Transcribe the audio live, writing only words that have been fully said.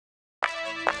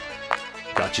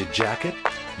Got your jacket?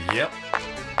 Yep.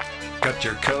 Got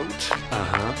your coat?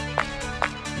 Uh-huh.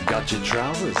 Got your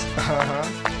trousers?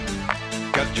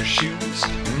 Uh-huh. Got your shoes?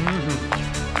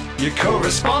 Mm-hmm. Your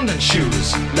correspondent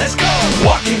shoes. Let's go!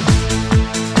 Walking.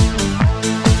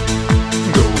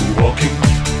 Go walking.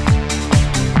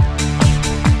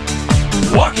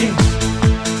 Walking.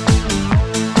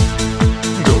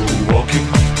 Go walking.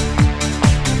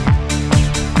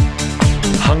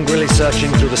 Hungrily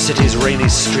searching through the city's rainy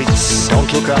streets.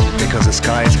 Don't look up because the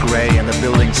sky is grey and the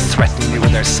buildings threaten you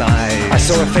with their size. I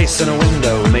saw a face in a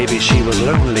window. Maybe she was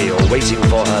lonely or waiting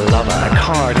for her lover. A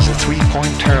car does a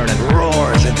three-point turn and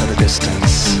roars into the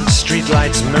distance.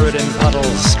 Streetlights mirrored in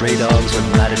puddles. Stray dogs with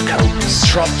matted coats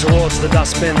trot towards the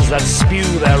dustbins that spew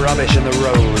their rubbish in the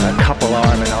road. A couple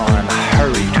arm in arm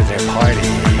hurry to their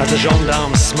party as the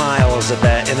gendarme smiles at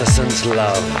their innocent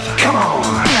love. Come on!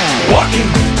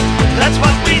 Walking! That's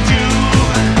what we do.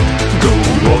 Go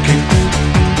walking.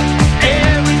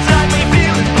 Every time we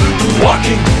feel it blue.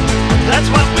 Walking. That's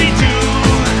what we do.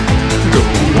 Go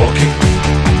walking.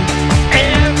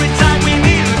 Every time we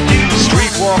need a view.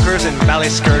 Streetwalkers in ballet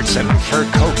skirts and fur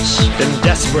coats. In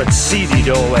desperate, seedy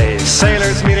doorways.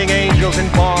 Sailors meeting angels in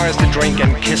bars to drink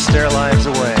and kiss their lives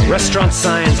away. Restaurant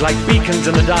signs like beacons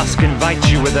in the dusk invite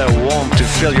you with their warmth to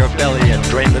fill your belly and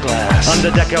drain the glass. Under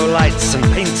deco lights and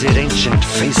painted ancient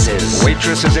faces.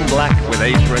 Waitresses in black with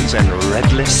aprons and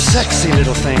red lips. Sexy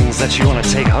little things that you want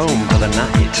to take home for the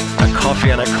night. A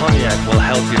coffee and a cognac will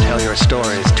help you tell your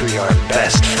stories to your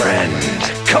best friend.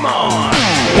 Come on!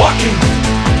 Walking!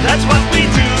 That's what we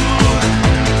do.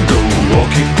 Go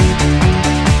walking.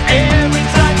 Every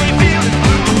time we feel it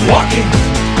blue. Walking.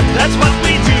 That's what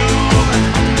we do.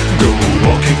 Go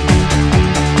walking.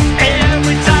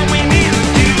 Every time we need a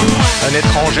view. Un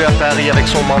étranger à Paris avec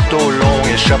son manteau long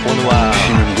et chapeau noir.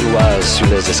 Une gouaze sur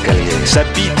les escaliers. Sa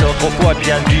bite autrefois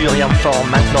bien dure et en forme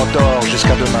maintenant dort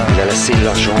jusqu'à demain. Il a laissé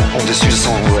l'argent au-dessus de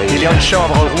son oreille. Il y a une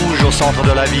chambre rouge au centre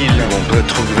de la ville où on peut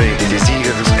trouver des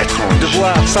désirs étranges. De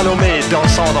voir Salomé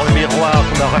dansant dans le miroir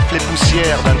comme un reflet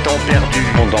poussière d'un temps perdu.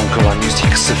 Pendant que la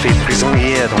musique se fait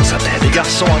prisonnière dans sa tête. Les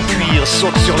garçons en cuir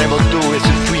sautent sur les motos et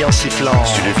se fuient en sifflant.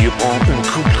 Sur le vieux pont, une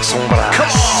couple son bras.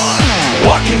 Come on!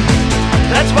 Walking.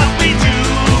 That's what we do.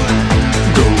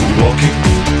 Go walking.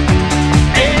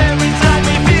 Every time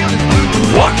we feel it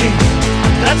blue. Walking.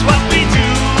 That's what we do.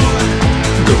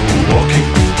 Go walking.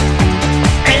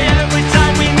 Every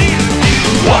time we need a view.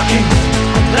 Walking.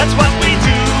 That's what we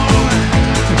do.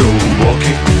 Go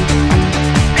walking.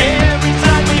 Every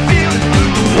time we feel it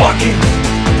blue. Walking.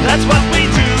 That's what we